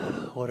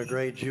what a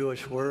great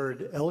Jewish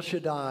word. El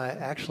Shaddai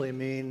actually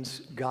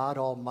means God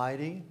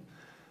Almighty,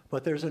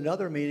 but there's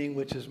another meaning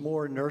which is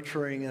more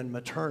nurturing and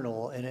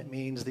maternal, and it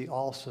means the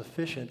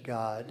all-sufficient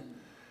God.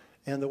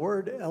 And the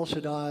word El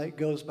Shaddai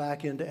goes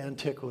back into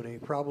antiquity,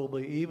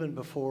 probably even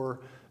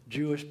before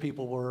Jewish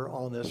people were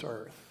on this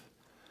earth.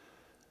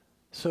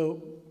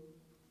 So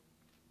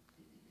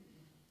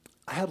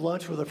I had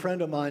lunch with a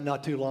friend of mine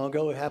not too long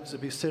ago who happens to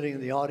be sitting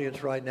in the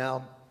audience right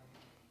now.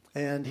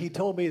 And he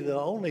told me the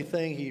only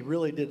thing he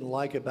really didn't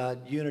like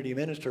about Unity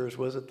Ministers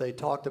was that they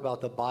talked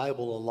about the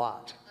Bible a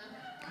lot.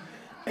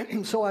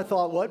 So I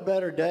thought, what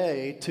better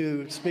day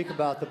to speak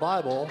about the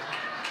Bible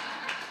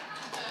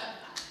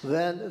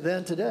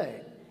than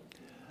today?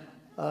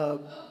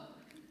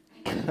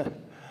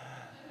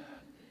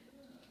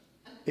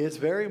 It's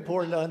very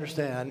important to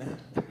understand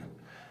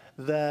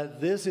that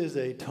this is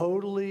a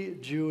totally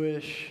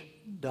Jewish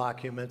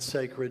document,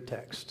 sacred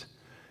text.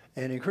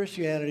 And in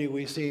Christianity,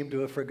 we seem to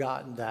have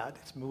forgotten that.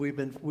 We've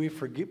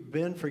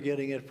been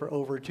forgetting it for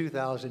over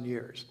 2,000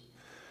 years.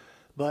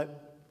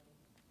 But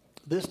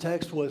this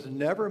text was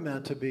never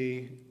meant to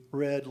be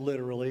read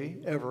literally,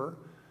 ever.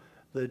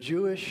 The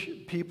Jewish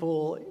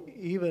people,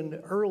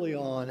 even early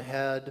on,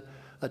 had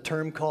a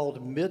term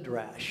called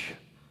midrash.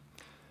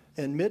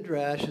 And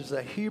midrash is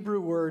a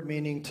Hebrew word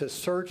meaning to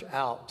search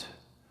out.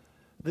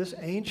 This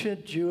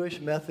ancient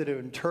Jewish method of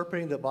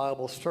interpreting the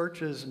Bible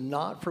searches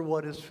not for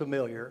what is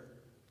familiar,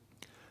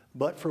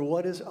 but for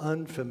what is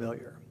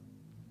unfamiliar.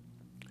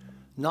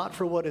 Not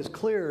for what is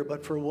clear,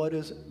 but for what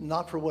is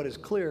not for what is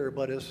clear,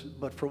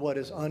 but for what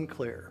is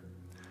unclear.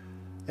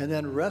 And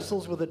then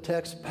wrestles with the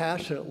text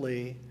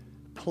passionately,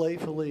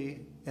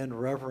 playfully, and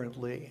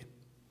reverently.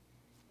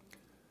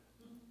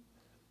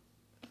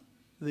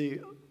 The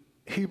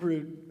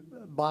Hebrew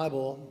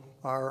Bible,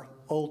 our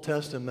Old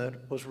Testament,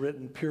 was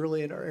written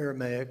purely in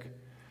Aramaic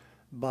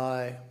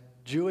by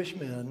Jewish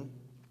men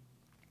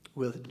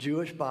with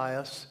Jewish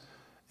bias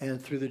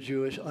and through the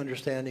Jewish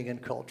understanding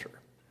and culture.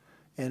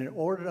 And in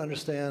order to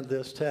understand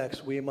this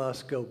text, we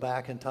must go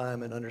back in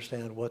time and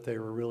understand what they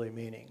were really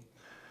meaning.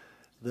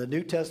 The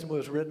New Testament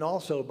was written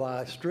also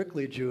by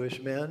strictly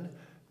Jewish men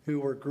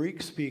who were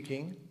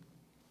Greek-speaking,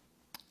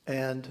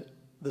 and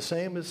the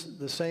same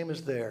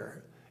is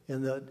there.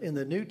 In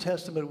the New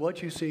Testament,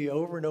 what you see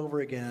over and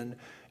over again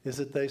is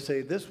that they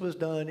say this was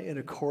done in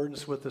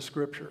accordance with the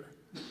Scripture.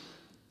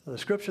 The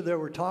Scripture that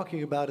we're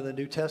talking about in the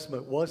New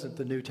Testament wasn't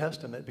the New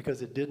Testament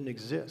because it didn't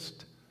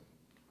exist.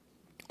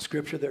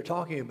 Scripture they're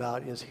talking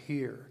about is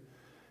here.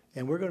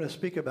 And we're going to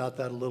speak about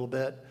that a little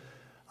bit.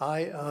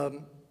 I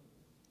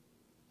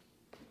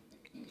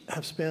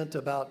have spent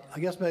about, I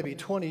guess maybe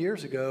 20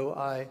 years ago,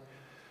 I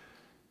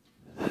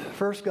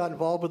first got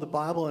involved with the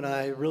Bible, and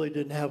I really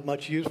didn't have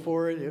much use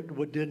for it.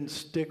 It didn't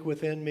stick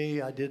within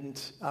me. I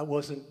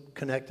wasn't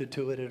connected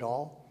to it at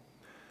all.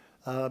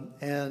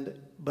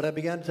 But I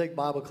began to take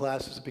Bible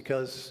classes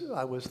because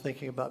I was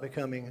thinking about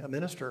becoming a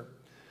minister.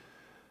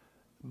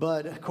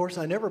 But of course,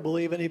 I never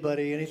believe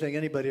anything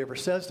anybody ever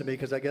says to me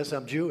because I guess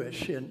I'm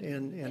Jewish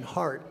in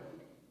heart.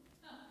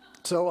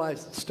 So I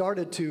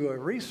started to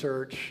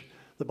research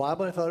the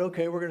Bible, and I thought,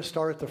 okay, we're going to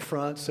start at the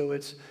front. So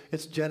it's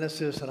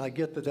Genesis, and I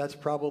get that that's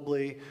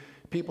probably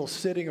people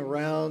sitting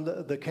around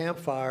the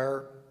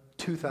campfire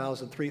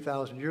 2,000,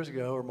 3,000 years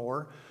ago or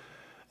more,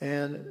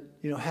 and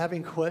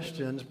having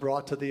questions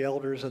brought to the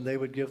elders, and they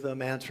would give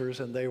them answers,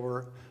 and they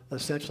were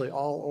essentially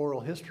all oral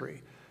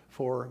history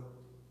for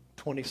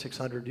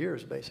 2,600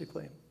 years,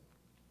 basically.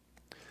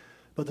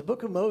 But the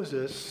book of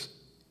Moses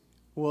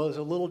was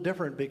a little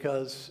different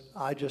because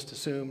I just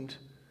assumed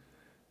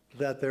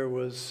that there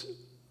was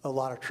a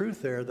lot of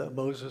truth there, that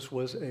Moses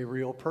was a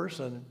real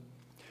person.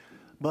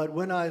 But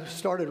when I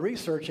started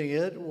researching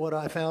it, what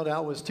I found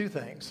out was two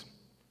things.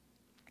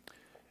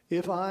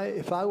 If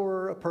I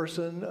were a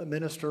person, a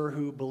minister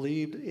who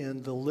believed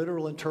in the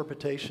literal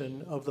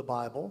interpretation of the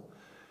Bible,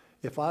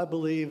 if I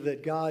believed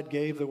that God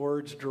gave the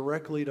words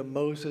directly to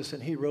Moses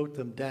and he wrote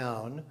them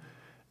down,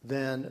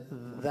 then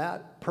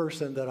that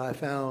person that I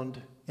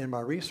found in my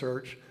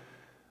research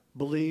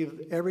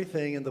believed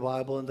everything in the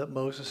Bible and that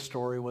Moses'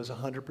 story was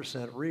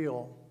 100%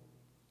 real.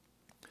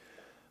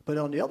 But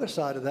on the other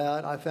side of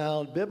that, I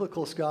found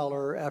biblical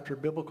scholar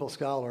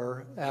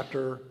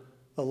after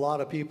a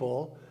lot of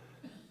people.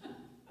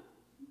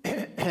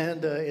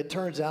 And it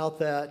turns out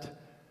that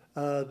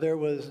there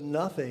was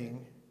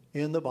nothing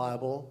in the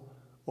Bible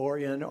or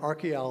in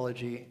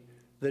archaeology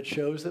that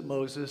shows that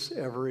Moses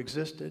ever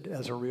existed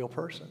as a real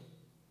person.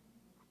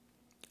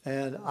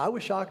 And I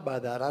was shocked by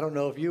that. I don't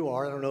know if you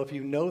are. I don't know if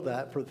you know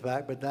that for the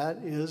fact, but that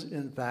is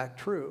in fact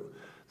true.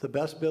 The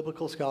best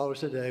biblical scholars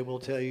today will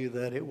tell you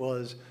that it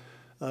was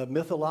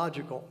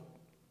mythological.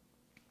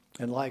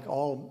 And like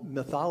all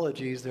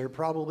mythologies, there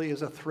probably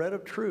is a thread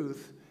of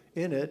truth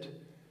in it.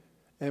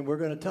 And we're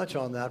going to touch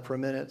on that for a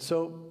minute.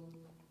 So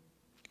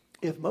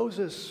if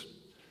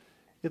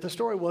the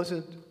story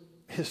wasn't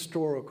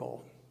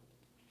historical,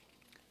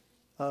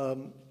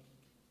 then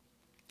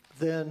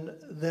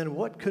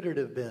what could it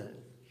have been?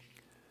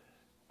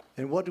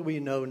 And what do we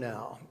know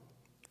now?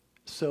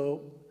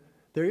 So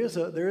There is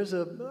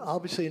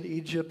obviously an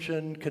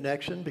Egyptian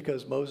connection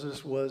because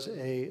Moses was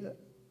an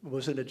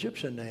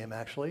Egyptian name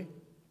actually.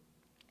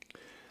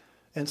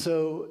 And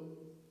so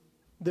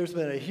there's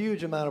been a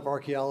huge amount of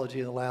archaeology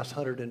in the last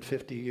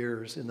 150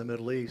 years in the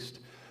Middle East.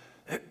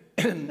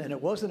 And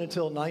it wasn't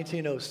until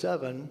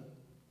 1907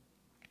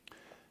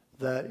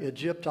 that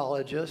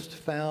Egyptologists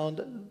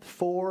found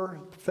 4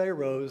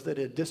 pharaohs that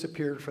had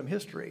disappeared from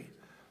history.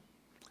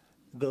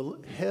 The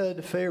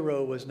head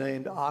pharaoh was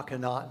named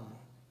Akhenaten,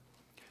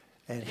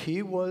 and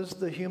he was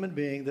the human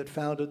being that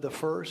founded the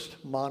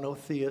first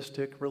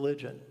monotheistic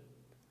religion.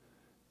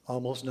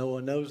 Almost no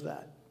one knows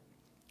that.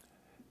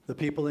 The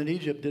people in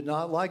Egypt did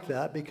not like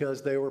that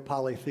because they were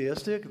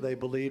polytheistic. They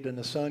believed in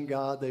the sun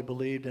god. They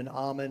believed in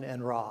Amun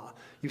and Ra.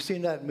 You've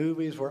seen that in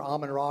movies where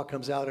Amun-Ra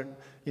comes out and,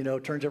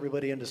 turns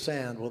everybody into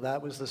sand. Well,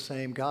 that was the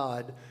same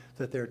god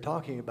that they're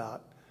talking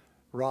about.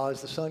 Ra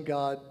is the sun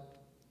god.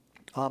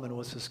 Amun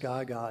was the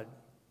sky god.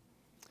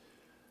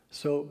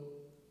 So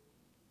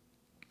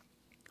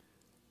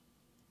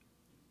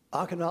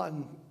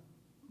Akhenaten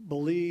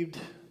believed,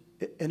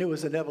 and it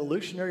was an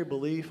evolutionary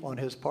belief on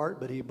his part,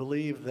 but he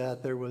believed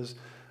that there was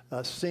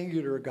a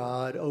singular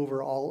God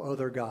over all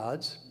other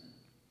gods,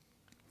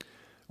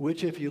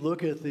 which if you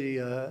look at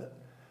the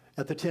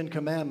 10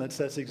 Commandments,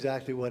 that's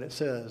exactly what it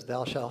says.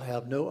 Thou shalt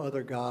have no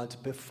other gods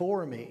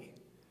before me.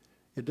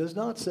 It does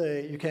not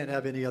say you can't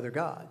have any other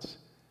gods.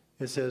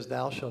 It says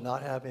thou shalt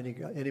not have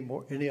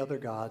any other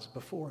gods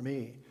before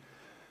me.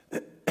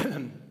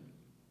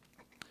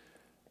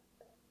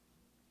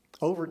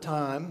 Over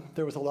time,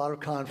 there was a lot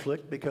of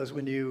conflict because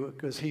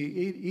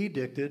he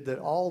edicted that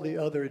all the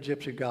other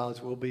Egyptian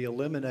gods will be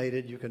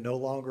eliminated. You can no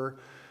longer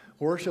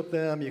worship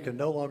them. You can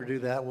no longer do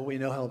that. Well, we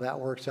know how that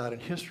works out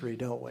in history,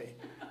 don't we?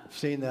 We've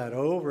seen that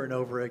over and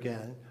over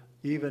again,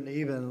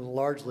 even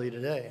largely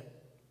today.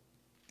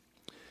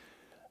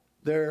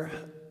 But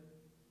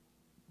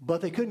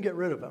they couldn't get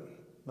rid of them.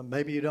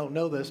 Maybe you don't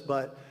know this,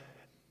 but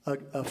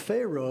a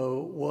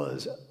pharaoh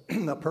was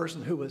a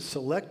person who was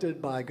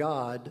selected by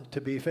God to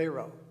be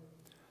pharaoh.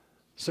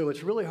 So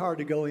it's really hard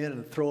to go in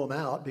and throw them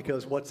out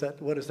because what is that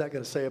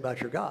going to say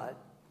about your God?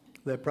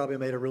 They probably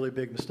made a really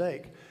big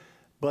mistake.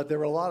 But there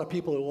were a lot of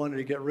people who wanted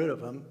to get rid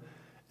of him.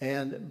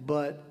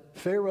 But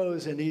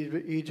pharaohs in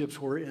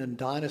Egypt were in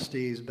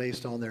dynasties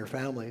based on their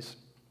families.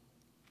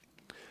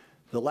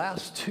 The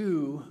last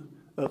 2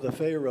 of the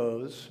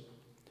pharaohs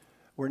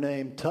were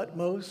named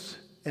Tutmos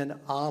and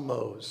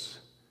Ahmose,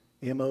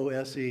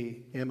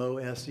 M-O-S-E,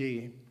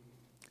 M-O-S-E.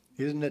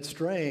 Isn't it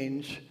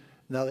strange?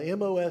 Now, the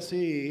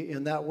M-O-S-E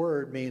in that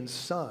word means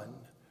son,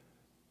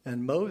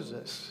 and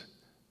Moses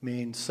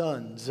means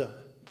sons.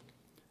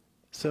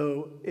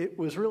 So it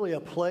was really a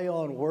play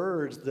on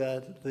words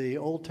that the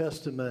Old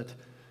Testament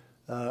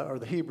or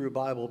the Hebrew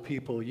Bible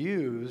people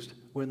used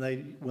when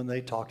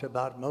they talked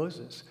about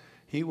Moses.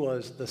 He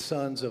was the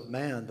sons of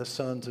man, the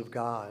sons of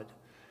God.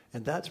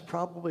 And that's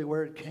probably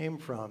where it came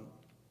from.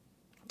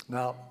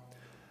 Now,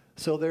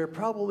 so there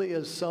probably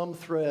is some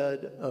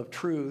thread of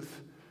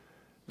truth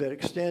that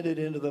extended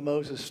into the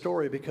Moses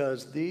story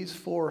because these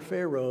 4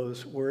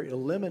 pharaohs were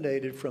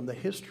eliminated from the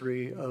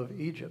history of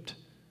Egypt.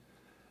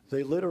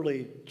 They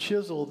literally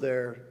chiseled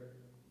their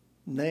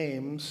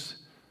names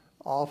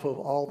off of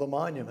all the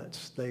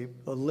monuments. They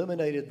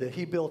eliminated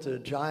he built a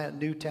giant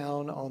new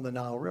town on the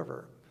Nile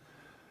River.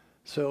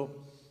 So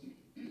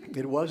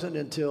it wasn't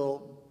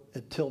until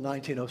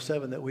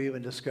 1907 that we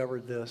even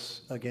discovered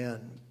this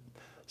again.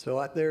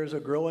 So there's a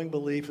growing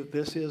belief that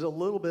this is a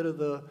little bit of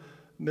the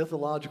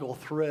mythological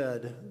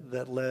thread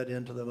that led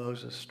into the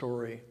Moses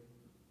story.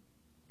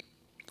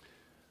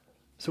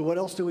 So what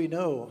else do we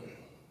know?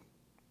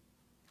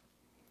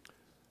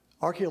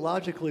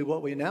 Archaeologically,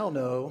 what we now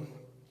know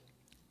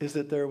is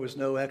that there was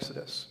no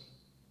Exodus.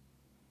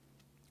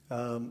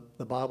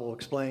 The Bible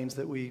explains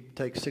that we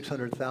take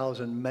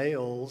 600,000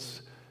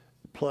 males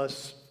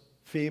plus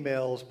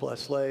females plus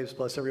slaves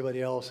plus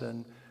everybody else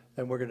and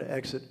we're going to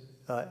exit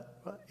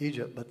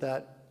Egypt, but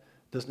that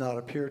does not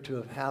appear to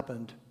have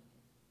happened.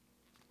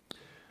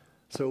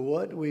 So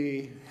what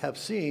we have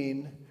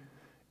seen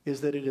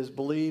is that it is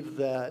believed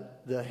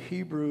that the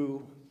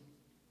Hebrew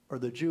or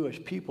the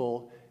Jewish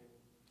people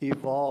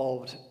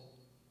evolved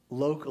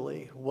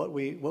locally. What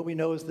we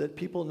know is that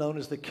people known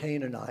as the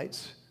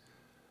Canaanites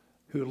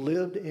who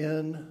lived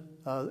in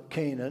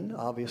Canaan,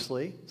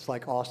 obviously. It's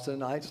like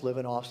Austinites live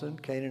in Austin.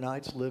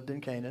 Canaanites lived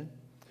in Canaan.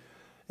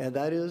 And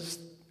that is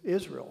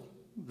Israel.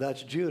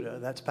 That's Judah.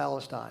 That's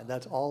Palestine.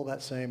 That's all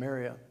that same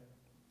area.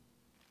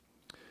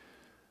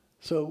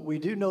 So we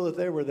do know that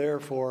they were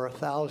there for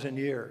 1,000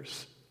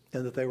 years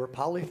and that they were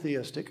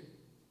polytheistic.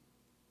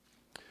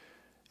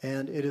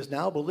 And it is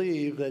now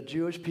believed that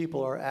Jewish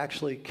people are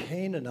actually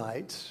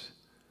Canaanites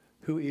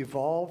who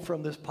evolved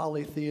from this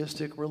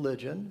polytheistic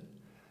religion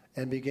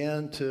and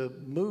began to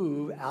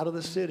move out of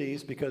the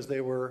cities because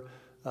they were,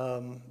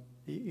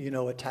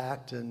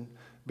 attacked and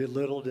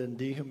belittled and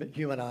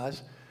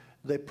dehumanized.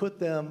 They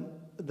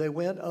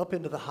went up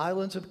into the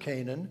highlands of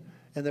Canaan,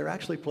 and there are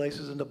actually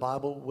places in the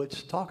Bible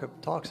which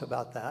talks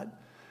about that.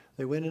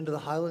 They went into the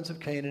highlands of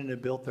Canaan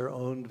and built their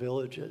own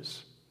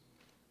villages.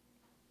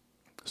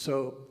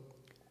 So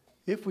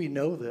if we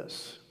know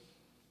this,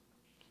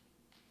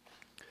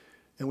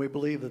 and we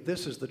believe that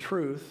this is the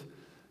truth,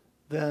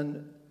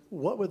 then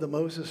what would the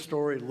Moses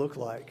story look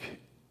like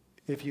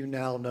if you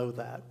now know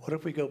that? What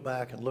if we go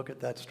back and look at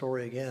that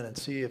story again and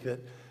see if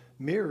it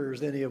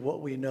mirrors any of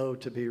what we know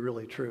to be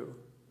really true?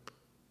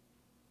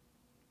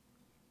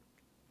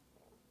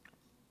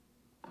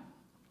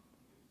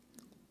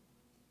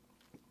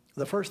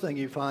 The first thing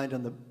you find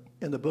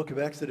in the book of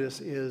Exodus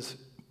is,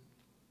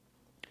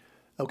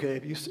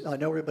 okay, I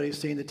know everybody's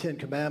seen the Ten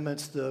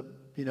Commandments, the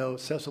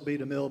Cecil B.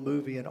 DeMille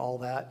movie and all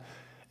that,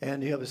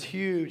 and you have this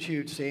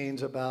huge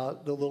scenes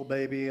about the little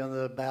baby on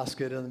the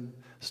basket and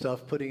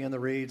stuff, putting in the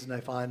reeds, and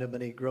they find him,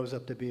 and he grows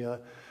up to be an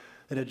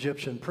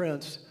Egyptian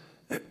prince.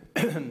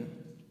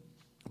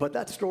 But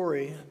that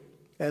story,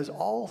 as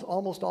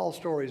almost all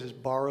stories, is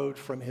borrowed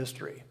from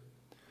history.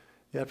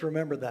 You have to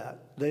remember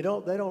that. They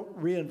don't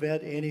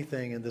reinvent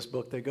anything in this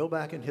book. They go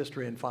back in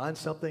history and find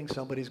something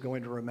somebody's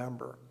going to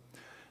remember.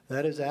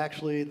 That is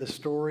actually the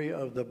story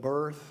of the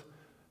birth,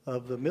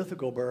 of the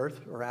mythical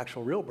birth, or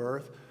actual real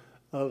birth,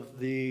 of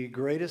the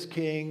greatest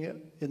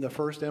king in the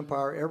first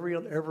empire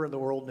ever in the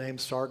world, named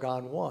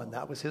Sargon I.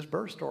 That was his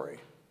birth story.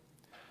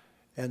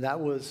 And that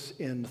was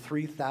in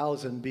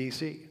 3000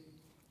 BC.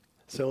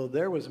 So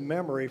there was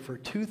memory for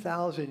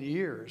 2,000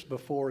 years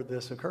before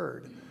this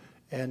occurred.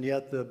 And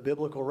yet the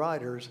biblical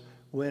writers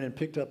went and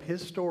picked up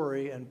his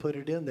story and put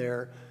it in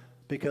there,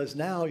 because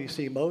now you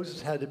see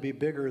Moses had to be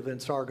bigger than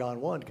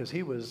Sargon I, because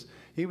he was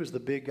the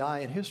big guy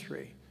in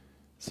history.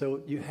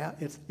 So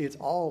it's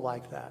all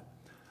like that.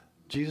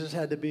 Jesus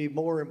had to be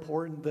more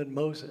important than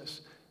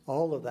Moses.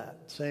 All of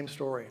that, same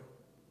story.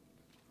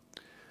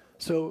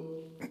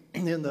 So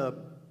in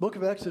the book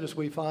of Exodus,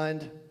 we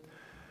find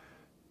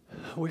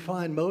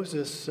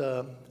Moses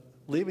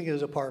leaving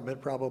his apartment,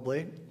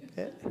 probably.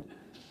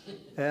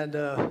 And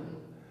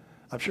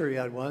I'm sure he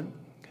had one.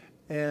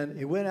 And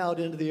he went out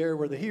into the area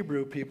where the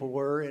Hebrew people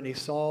were, and he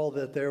saw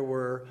that there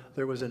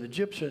was an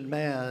Egyptian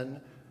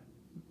man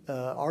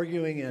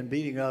arguing and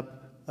beating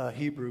up a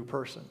Hebrew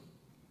person.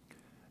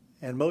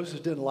 And Moses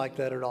didn't like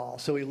that at all.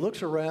 So he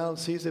looks around,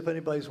 sees if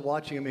anybody's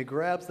watching him. He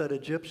grabs that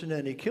Egyptian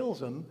and he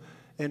kills him,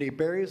 and he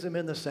buries him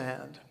in the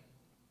sand.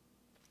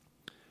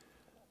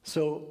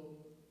 So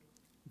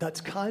that's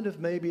kind of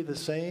maybe the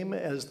same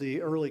as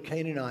the early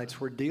Canaanites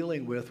were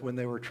dealing with when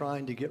they were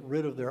trying to get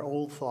rid of their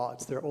old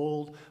thoughts, their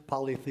old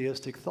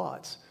polytheistic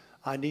thoughts.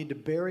 I need to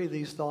bury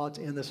these thoughts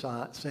in the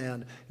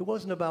sand. It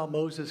wasn't about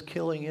Moses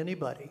killing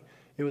anybody.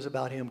 It was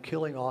about him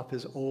killing off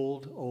his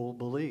old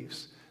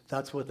beliefs.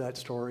 That's what that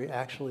story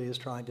actually is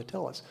trying to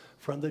tell us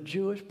from the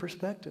Jewish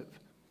perspective.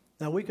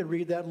 Now, we can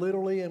read that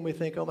literally and we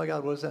think, oh my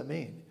God, what does that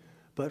mean?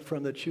 But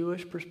from the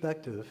Jewish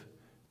perspective,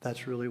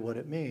 that's really what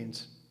it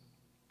means.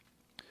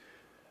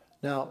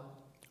 Now,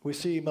 we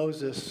see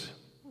Moses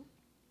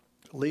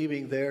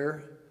leaving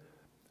there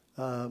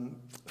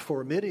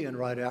for Midian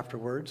right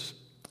afterwards.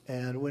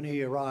 And when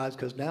he arrives,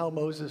 because now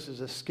Moses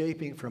is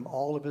escaping from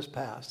all of his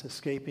past,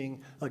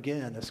 escaping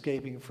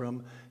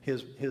from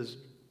his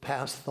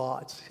past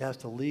thoughts. He has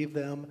to leave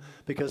them,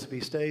 because if he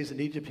stays in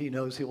Egypt, he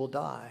knows he will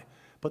die.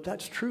 But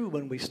that's true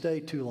when we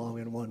stay too long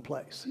in one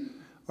place.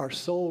 Our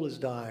soul is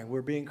dying.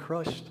 We're being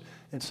crushed.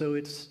 And so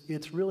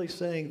it's really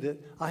saying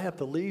that I have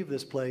to leave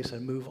this place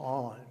and move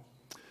on.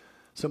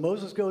 So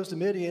Moses goes to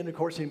Midian. Of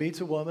course, he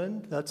meets a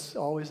woman. That's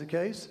always the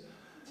case.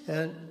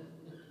 And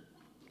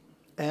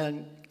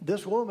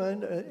this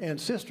woman and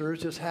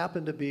sisters just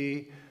happen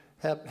to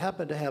have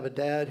a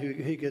dad who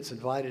he gets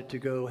invited to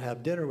go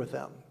have dinner with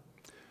them.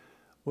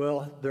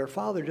 Well, their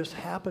father just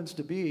happens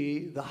to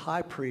be the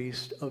high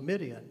priest of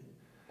Midian.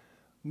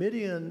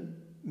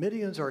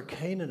 Midians are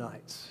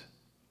Canaanites.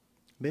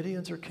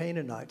 Midians are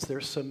Canaanites.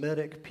 They're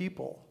Semitic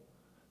people.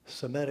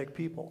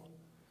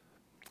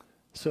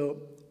 So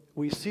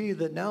we see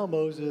that now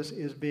Moses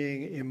is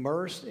being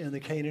immersed in the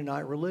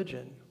Canaanite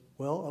religion.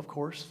 Well, of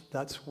course,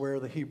 that's where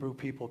the Hebrew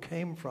people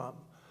came from.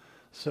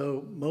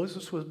 So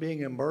Moses was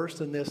being immersed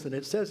in this, and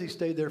it says he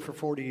stayed there for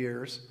 40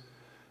 years.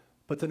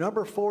 But the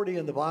number 40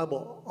 in the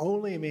Bible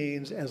only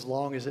means as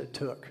long as it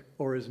took,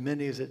 or as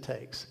many as it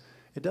takes.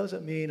 It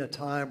doesn't mean a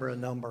time or a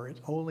number. It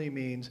only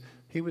means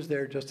he was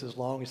there just as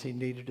long as he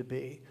needed to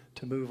be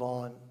to move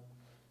on.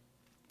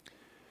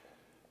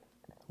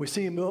 We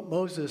see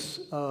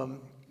Moses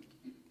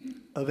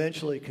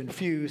eventually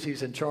confused.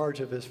 He's in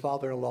charge of his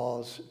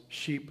father-in-law's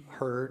sheep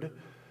herd,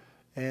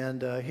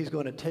 and he's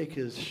going to take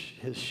his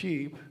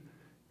sheep,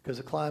 because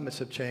the climates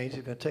have changed.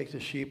 He's going to take the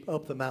sheep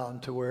up the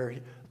mountain to where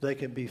they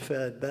can be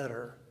fed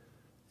better,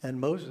 and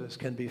Moses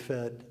can be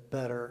fed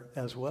better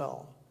as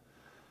well.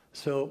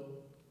 So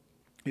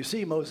you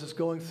see Moses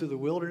going through the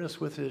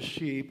wilderness with his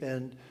sheep,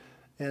 and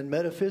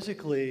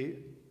metaphysically,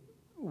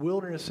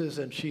 wildernesses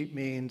and sheep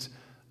means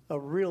a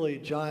really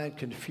giant,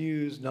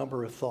 confused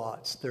number of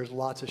thoughts. There's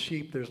lots of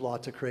sheep. There's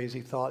lots of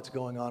crazy thoughts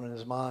going on in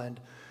his mind,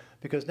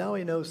 because now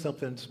he knows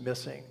something's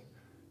missing.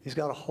 He's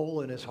got a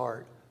hole in his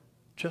heart,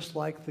 just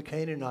like the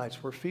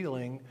Canaanites were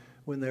feeling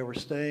when they were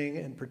staying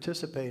and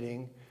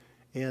participating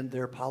in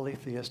their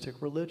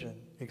polytheistic religion.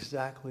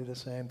 Exactly the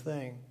same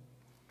thing.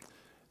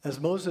 As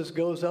Moses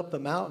goes up the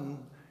mountain,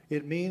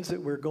 it means that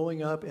we're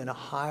going up in a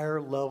higher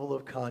level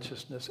of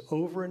consciousness.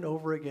 Over and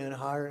over again,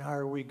 higher and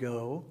higher we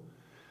go,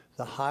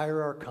 the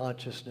higher our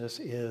consciousness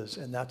is.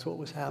 And that's what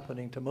was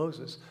happening to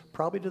Moses.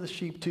 Probably to the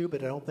sheep too,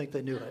 but I don't think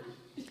they knew it.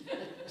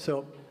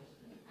 So,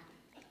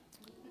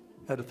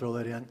 had to throw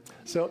that in.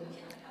 So,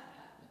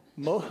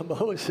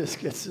 Moses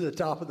gets to the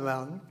top of the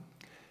mountain,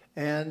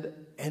 and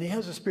he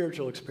has a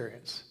spiritual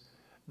experience.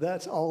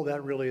 That's all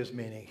that really is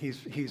meaning.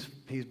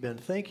 He's been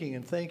thinking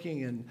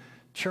and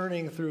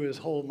churning through his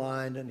whole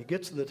mind, and he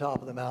gets to the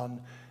top of the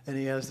mountain, and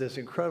he has this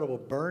incredible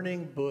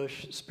burning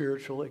bush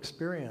spiritual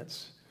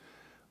experience.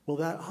 Well,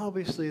 that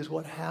obviously is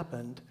what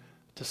happened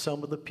to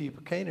some of the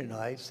people,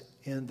 Canaanites,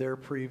 in their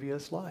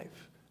previous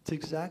life. It's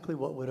exactly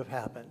what would have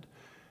happened.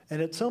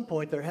 And at some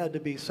point, there had to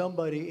be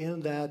somebody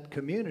in that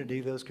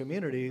community, those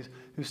communities,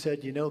 who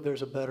said, you know,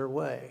 there's a better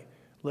way.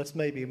 Let's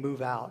maybe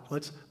move out.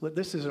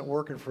 This isn't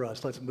working for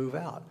us. Let's move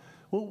out.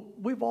 Well,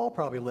 we've all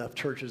probably left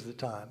churches at the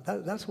time.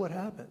 That's what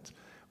happens.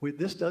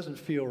 This doesn't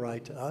feel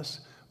right to us.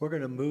 We're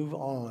going to move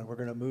on. We're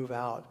going to move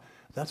out.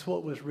 That's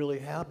what was really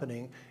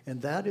happening. And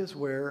that is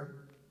where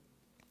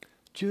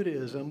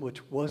Judaism,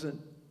 which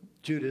wasn't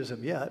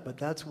Judaism yet, but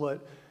that's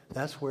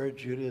where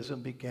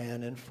Judaism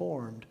began and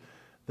formed.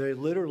 They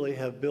literally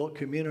have built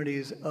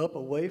communities up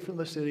away from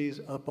the cities,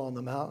 up on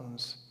the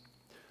mountains.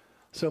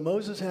 So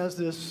Moses has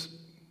this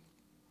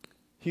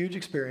huge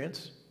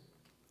experience,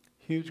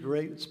 huge,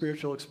 great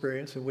spiritual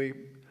experience, and we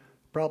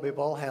probably have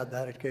all had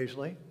that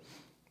occasionally.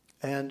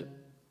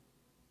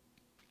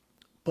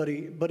 But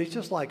he's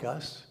just like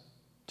us,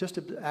 just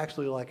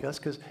actually like us,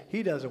 because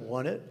he doesn't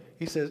want it.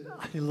 He says,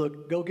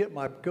 "Look, go get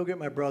my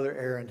brother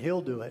Aaron.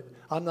 He'll do it.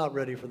 I'm not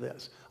ready for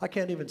this. I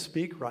can't even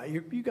speak right.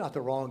 You got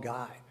the wrong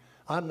guy.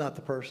 I'm not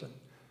the person."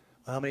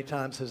 How many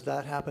times has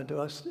that happened to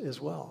us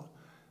as well?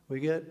 We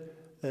get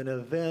an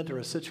event or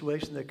a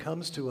situation that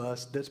comes to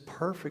us that's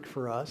perfect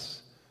for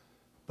us,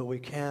 but we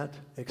can't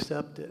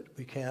accept it.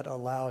 We can't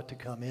allow it to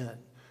come in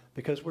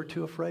because we're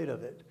too afraid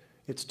of it.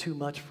 It's too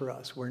much for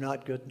us. We're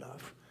not good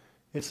enough.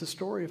 It's the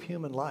story of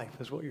human life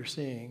is what you're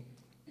seeing.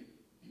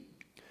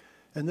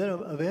 And then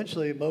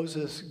eventually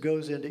Moses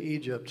goes into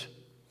Egypt.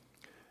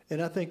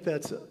 And I think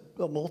that's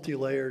a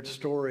multi-layered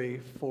story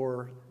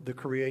for the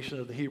creation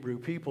of the Hebrew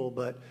people.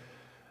 But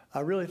I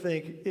really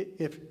think,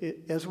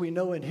 as we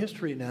know in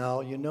history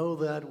now, you know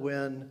that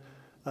when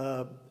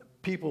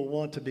people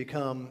want to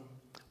become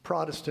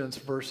Protestants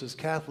versus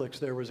Catholics,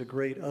 there was a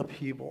great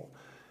upheaval.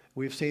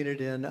 We've seen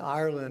it in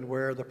Ireland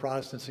where the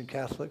Protestants and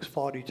Catholics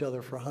fought each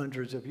other for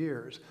hundreds of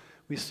years.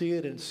 We see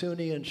it in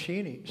Sunni and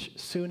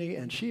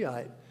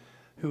Shiite,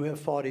 who have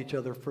fought each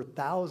other for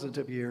thousands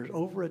of years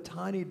over a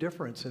tiny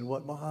difference in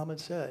what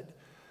Muhammad said.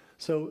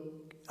 So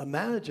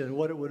imagine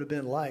what it would have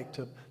been like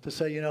to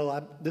say, you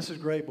know, this is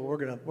great, but we're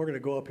gonna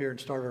go up here and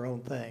start our own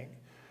thing.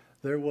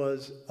 There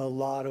was a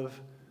lot of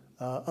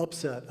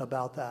upset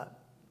about that.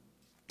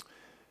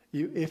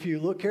 If you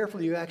look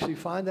carefully, you actually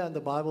find that in the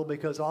Bible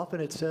because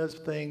often it says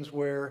things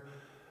where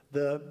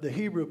the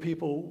Hebrew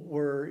people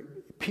were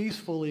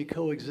peacefully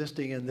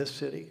coexisting in this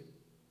city.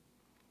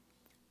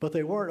 But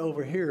they weren't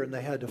over here and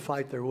they had to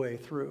fight their way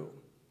through.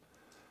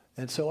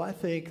 And so I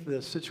think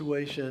the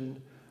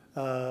situation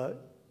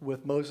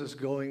with Moses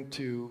going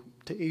to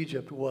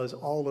Egypt was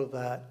all of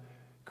that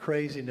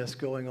craziness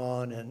going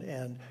on.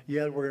 And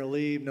yeah, we're going to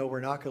leave. No,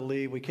 we're not going to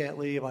leave. We can't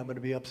leave. I'm going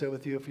to be upset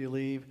with you if you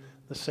leave.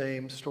 The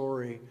same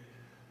story.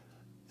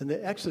 And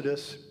the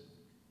Exodus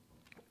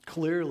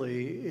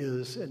clearly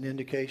is an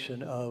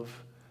indication of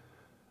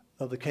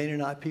the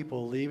Canaanite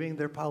people leaving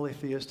their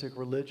polytheistic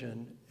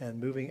religion and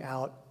moving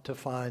out to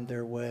find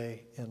their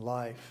way in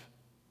life.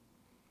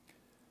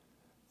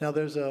 Now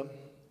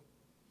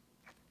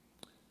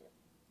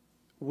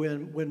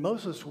when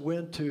Moses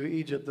went to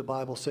Egypt, the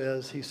Bible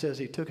says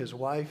he took his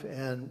wife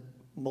and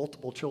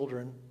multiple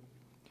children.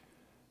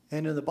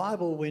 And in the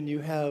Bible, when you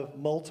have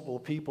multiple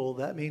people,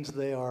 that means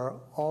they are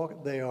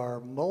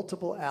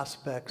multiple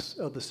aspects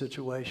of the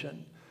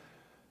situation.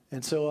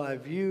 And so I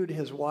viewed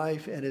his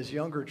wife and his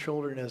younger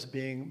children as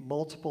being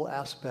multiple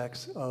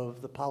aspects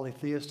of the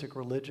polytheistic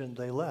religion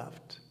they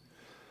left.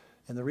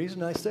 And the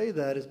reason I say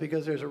that is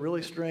because there's a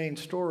really strange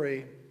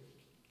story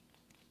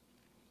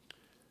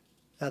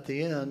at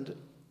the end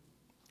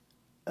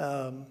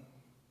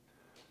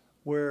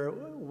where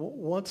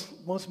once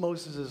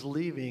Moses is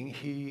leaving,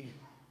 he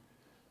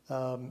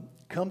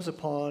comes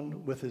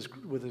upon with his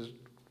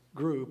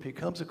group. He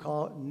comes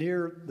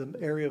near the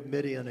area of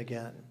Midian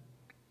again.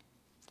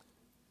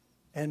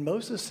 And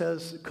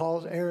Moses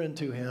calls Aaron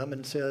to him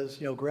and says,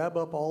 you know, grab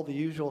up all the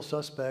usual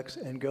suspects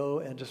and go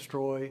and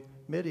destroy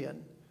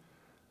Midian.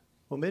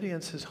 Well,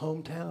 Midian's his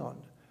hometown.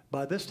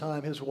 By this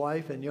time, his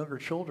wife and younger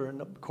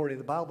children, according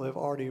to the Bible, have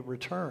already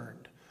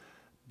returned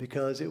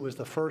because it was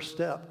the first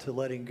step to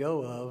letting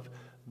go of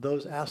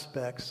those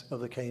aspects of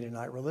the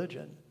Canaanite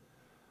religion.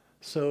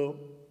 So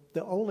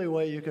the only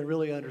way you can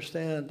really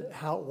understand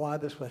why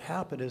this would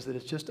happen is that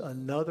it's just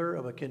another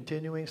of a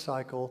continuing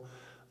cycle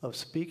of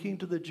speaking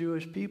to the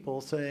Jewish people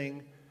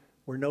saying,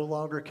 we're no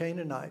longer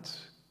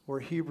Canaanites, we're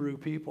Hebrew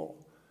people.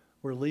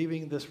 We're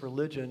leaving this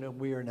religion and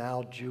we are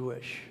now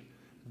Jewish.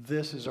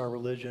 This is our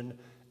religion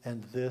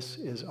and this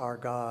is our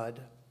God.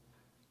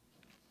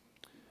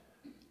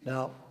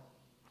 Now,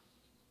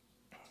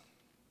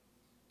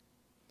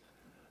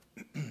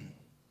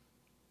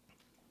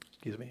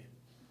 excuse me,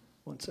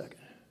 one second.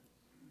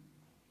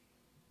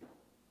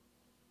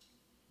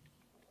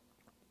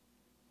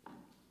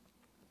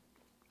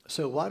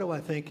 So why do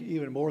I think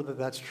even more that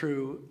that's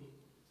true?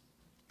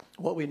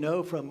 What we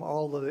know from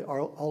all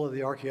of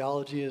the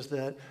archaeology is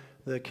that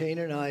the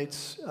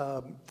Canaanites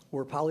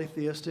were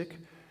polytheistic.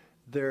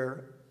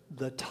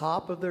 The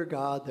top of their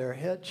god, their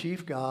head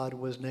chief god,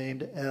 was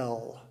named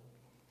El.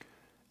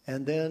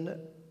 And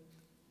then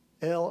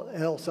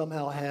El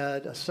somehow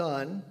had a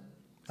son.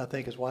 I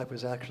think his wife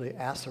was actually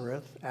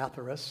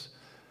Atharis.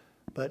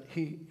 But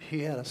he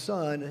had a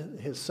son.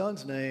 His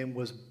son's name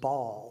was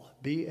Baal,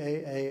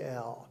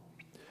 B-A-A-L.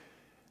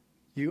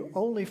 You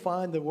only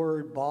find the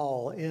word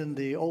Baal in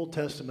the Old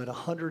Testament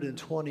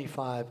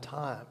 125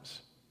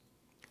 times.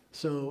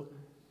 So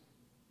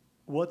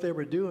what they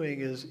were doing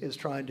is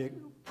trying to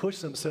push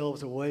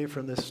themselves away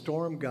from this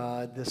storm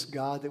god, this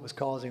god that was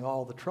causing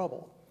all the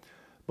trouble.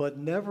 But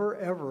never,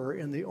 ever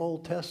in the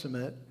Old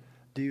Testament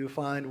do you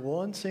find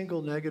one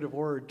single negative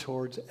word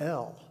towards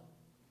El.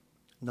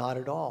 Not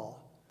at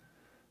all.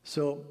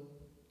 So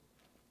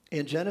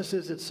in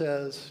Genesis it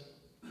says,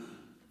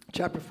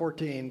 chapter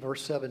 14,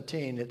 verse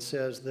 17, it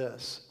says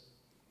this.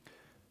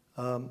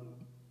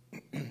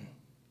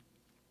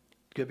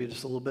 Give you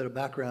just a little bit of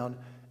background.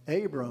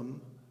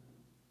 Abram,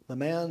 the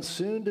man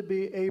soon to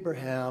be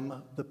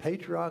Abraham, the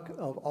patriarch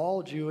of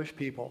all Jewish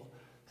people,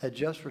 had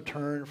just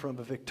returned from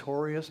a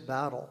victorious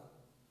battle.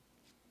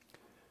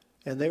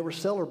 And they were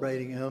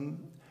celebrating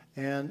him,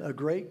 and a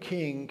great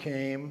king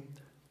came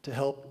to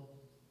help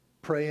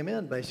pray him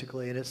in,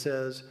 basically. And it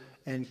says,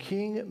 and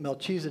King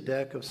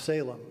Melchizedek of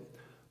Salem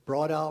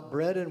brought out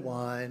bread and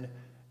wine,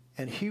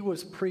 and he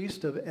was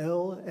priest of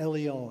El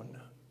Elyon,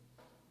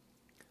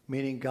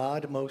 meaning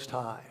God Most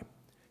High.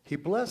 He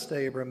blessed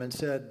Abram and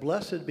said,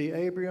 blessed be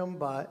Abram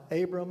by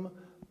El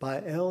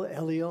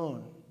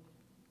Elyon,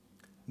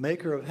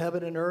 maker of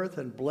heaven and earth,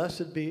 and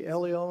blessed be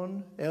El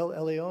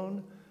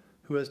Elyon,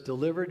 who has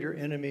delivered your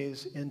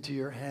enemies into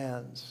your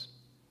hands.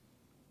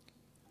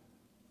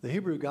 The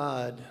Hebrew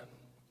God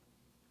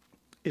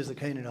is the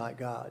Canaanite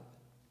God.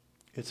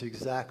 It's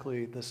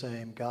exactly the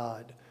same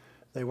God.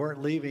 They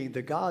weren't leaving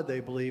the God they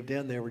believed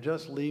in. They were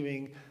just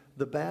leaving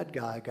the bad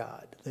guy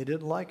God. They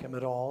didn't like him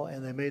at all,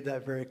 and they made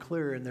that very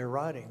clear in their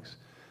writings.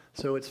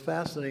 So it's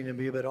fascinating to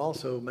me, but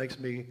also makes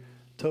me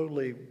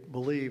totally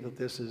believe that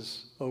this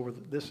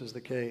is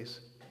the case.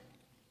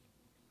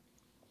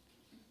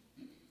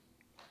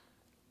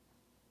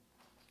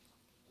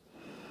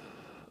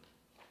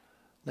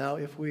 Now,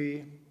 if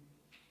we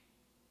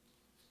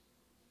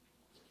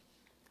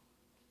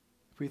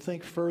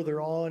think further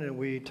on and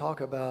we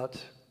talk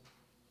about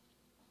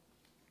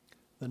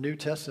the New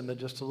Testament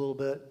just a little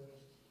bit,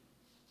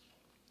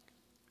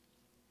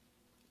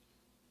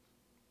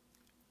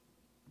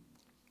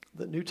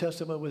 the New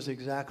Testament was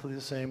exactly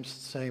the same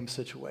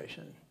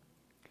situation.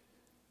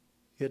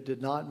 It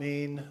did not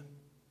mean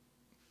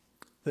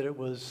that it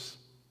was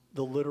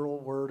the literal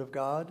Word of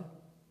God,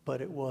 but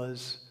it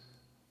was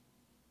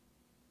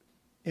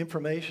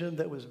information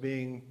that was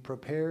being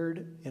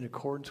prepared in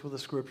accordance with the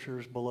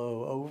Scriptures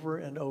below. Over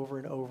and over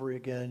and over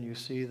again, you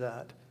see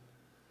that.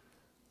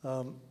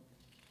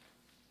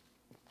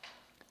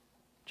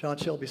 John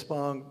Shelby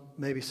Spong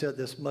maybe said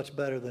this much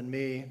better than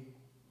me.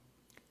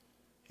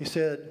 He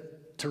said,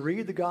 to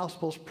read the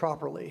Gospels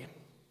properly,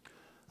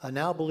 I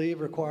now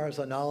believe requires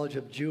a knowledge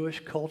of Jewish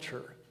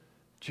culture,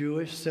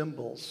 Jewish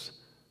symbols,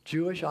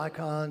 Jewish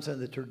icons, and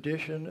the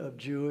tradition of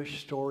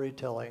Jewish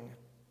storytelling.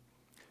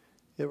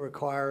 It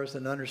requires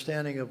an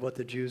understanding of what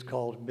the Jews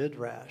called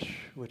midrash,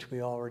 which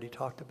we already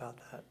talked about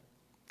that.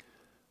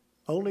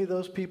 Only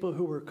those people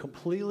who were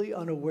completely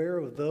unaware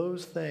of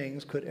those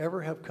things could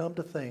ever have come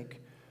to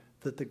think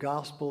that the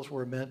Gospels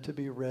were meant to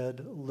be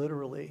read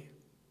literally.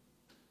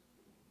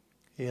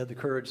 He had the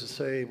courage to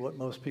say what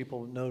most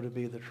people know to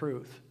be the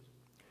truth.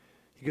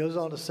 He goes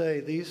on to say,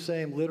 these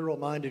same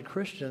literal-minded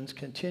Christians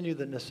continue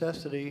the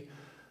necessity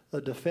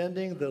of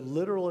defending the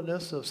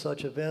literalness of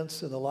such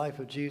events in the life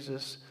of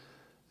Jesus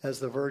as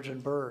the virgin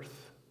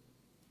birth,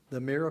 the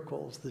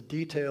miracles, the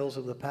details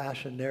of the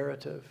passion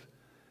narrative,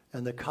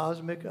 and the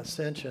cosmic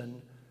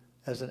ascension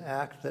as an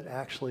act that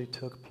actually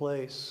took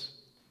place.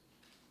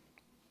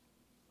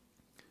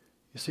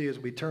 You see, as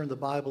we turn the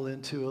Bible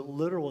into a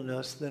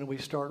literalness, then we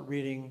start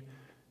reading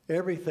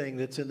everything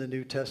that's in the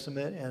New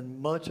Testament, and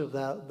much of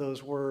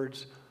those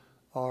words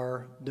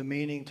are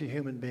demeaning to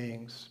human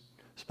beings,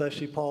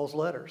 especially Paul's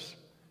letters.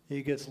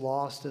 He gets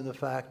lost in the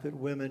fact that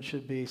women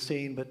should be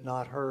seen but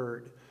not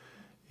heard.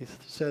 He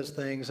says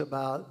things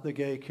about the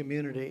gay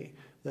community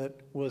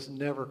that was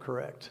never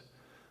correct.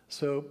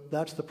 So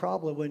that's the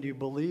problem when you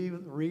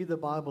read the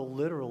Bible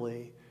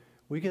literally.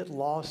 We get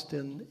lost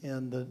in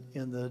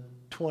the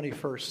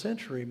 21st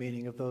century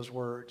meaning of those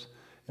words,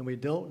 and we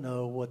don't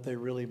know what they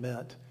really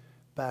meant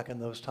back in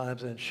those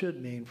times and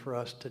should mean for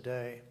us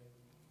today.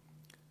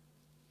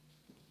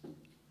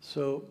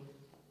 So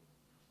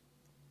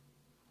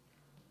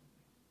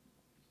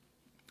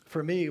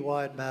for me,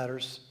 why it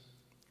matters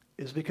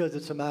is because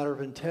it's a matter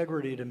of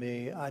integrity to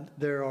me.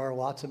 There are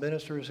lots of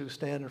ministers who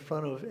stand in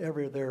front of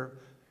their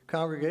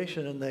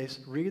congregation and they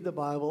read the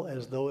Bible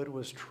as though it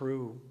was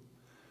true.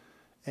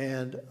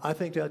 And I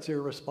think that's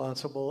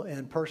irresponsible,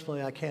 and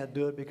personally I can't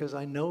do it because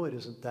I know it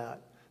isn't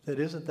that. It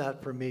isn't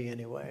that for me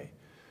anyway.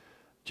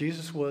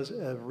 Jesus was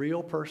a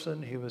real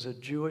person. He was a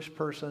Jewish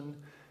person.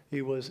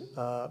 He was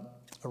a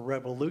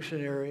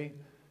revolutionary,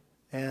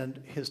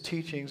 and his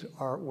teachings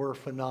were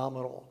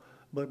phenomenal.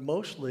 But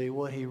mostly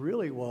what he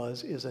really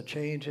was is a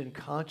change in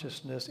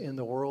consciousness in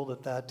the world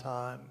at that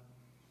time.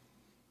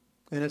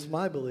 And it's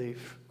my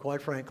belief,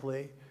 quite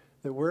frankly,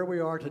 that where we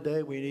are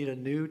today, we need a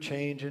new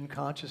change in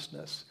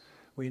consciousness.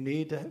 We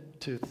need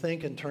to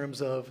think in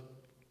terms of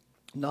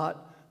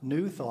not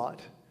new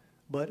thought,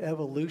 but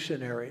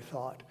evolutionary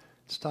thought.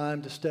 It's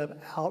time to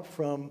step out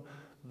from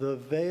the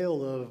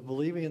veil of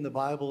believing in the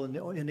Bible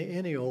in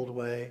any old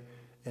way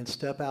and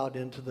step out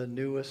into the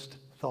newest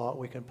thought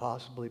we can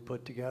possibly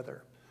put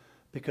together.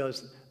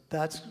 Because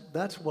that's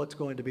what's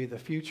going to be the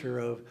future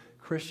of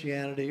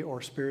Christianity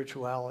or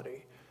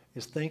spirituality,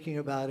 is thinking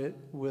about it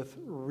with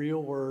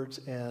real words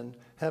and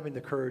having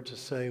the courage to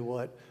say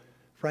what,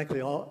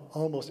 frankly,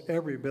 almost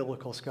every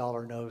biblical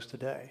scholar knows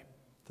today.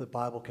 The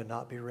Bible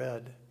cannot be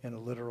read in a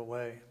literal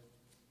way.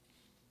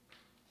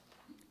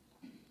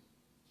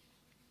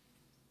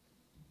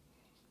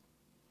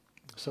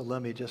 So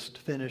let me just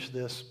finish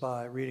this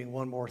by reading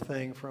one more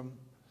thing from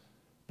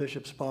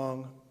Bishop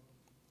Spong,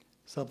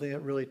 something that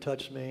really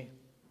touched me.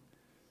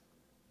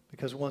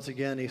 Because once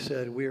again, he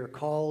said, we are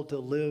called to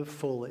live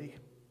fully,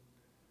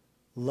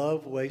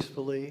 love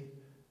wastefully,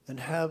 and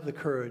have the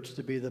courage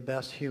to be the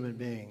best human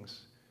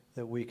beings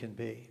that we can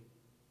be.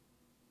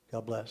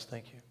 God bless.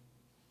 Thank you.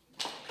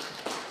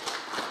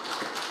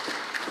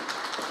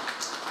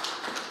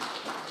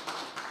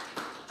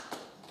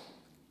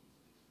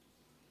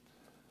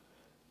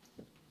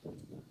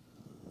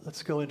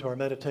 Let's go into our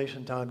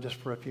meditation time just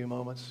for a few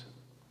moments.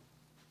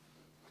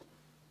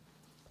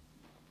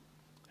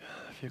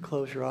 If you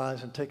close your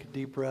eyes and take a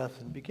deep breath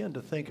and begin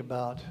to think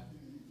about,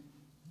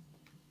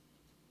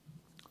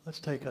 let's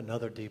take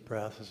another deep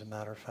breath, as a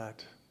matter of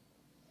fact,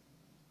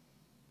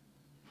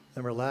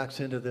 and relax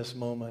into this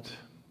moment.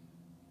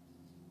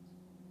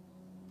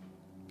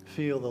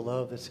 Feel the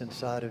love that's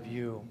inside of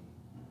you.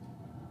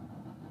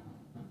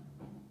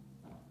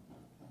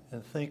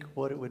 And think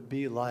what it would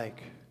be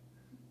like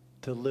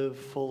to live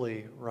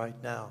fully right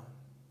now,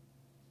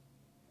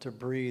 to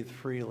breathe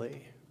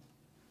freely,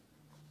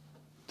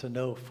 to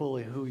know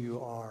fully who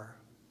you are.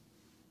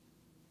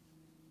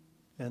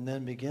 And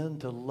then begin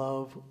to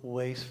love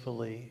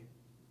wastefully,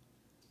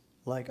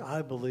 like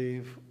I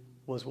believe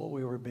was what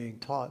we were being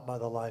taught by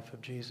the life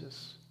of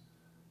Jesus.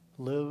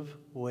 Live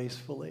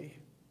wastefully.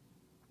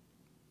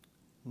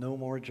 No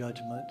more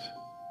judgment.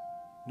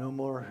 No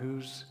more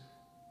who's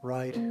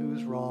right,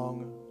 who's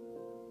wrong,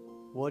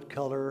 what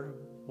color,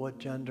 what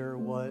gender,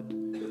 what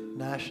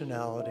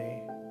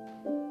nationality.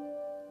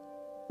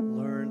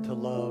 Learn to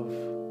love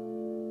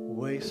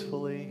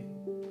wastefully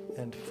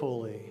and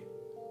fully,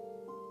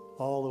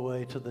 all the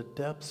way to the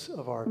depths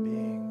of our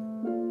being.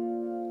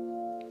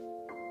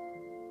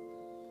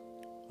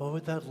 What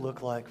would that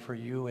look like for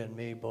you and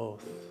me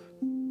both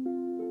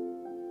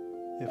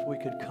if we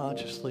could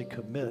consciously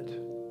commit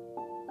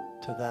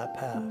to that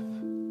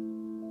path?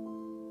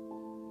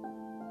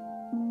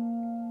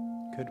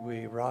 Could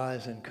we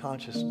rise in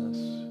consciousness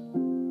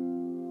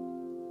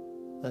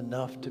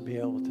enough to be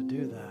able to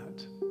do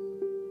that?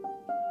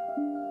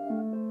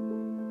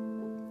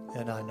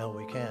 And I know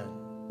we can.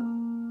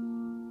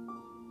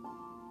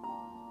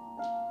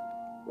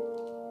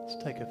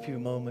 Let's take a few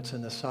moments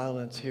in the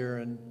silence here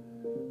and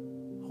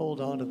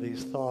hold on to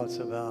these thoughts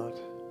about,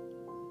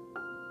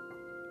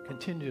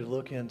 continue to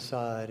look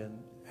inside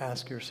and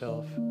ask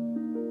yourself,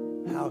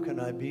 how can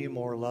I be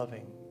more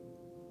loving?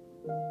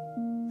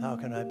 How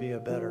can I be a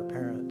better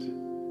parent,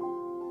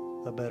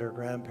 a better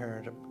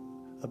grandparent,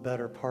 a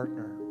better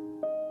partner,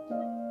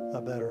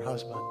 a better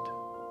husband,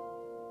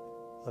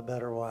 a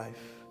better wife?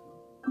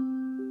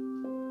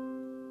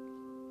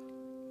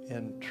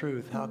 In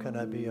truth, how can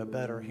I be a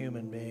better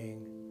human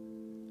being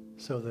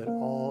so that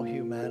all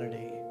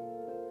humanity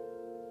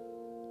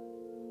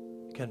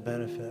can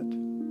benefit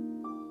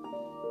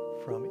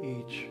from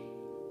each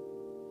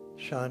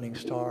shining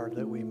star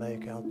that we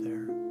make out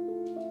there?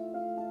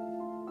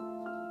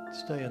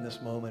 Stay in this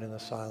moment in the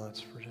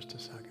silence for just a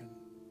second.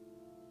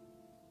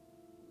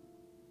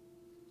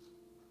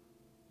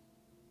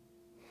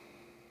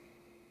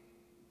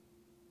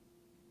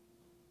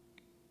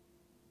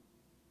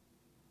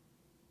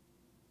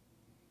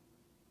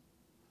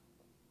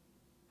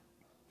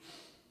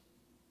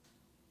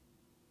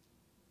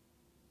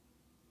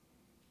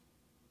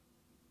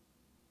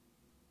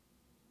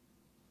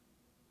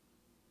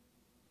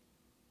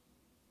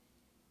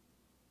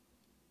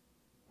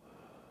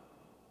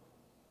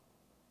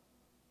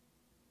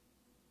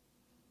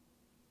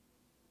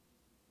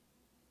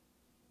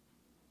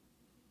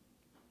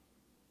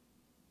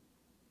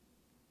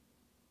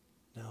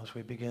 as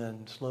we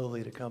begin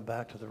slowly to come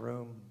back to the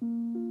room,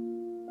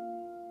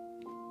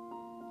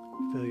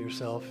 feel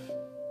yourself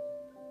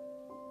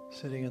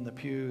sitting in the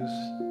pews.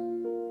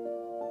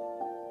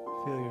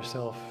 Feel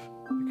yourself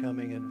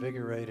becoming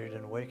invigorated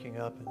and waking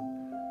up and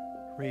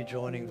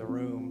rejoining the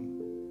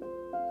room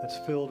that's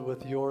filled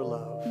with your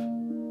love,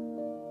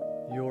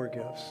 your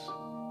gifts,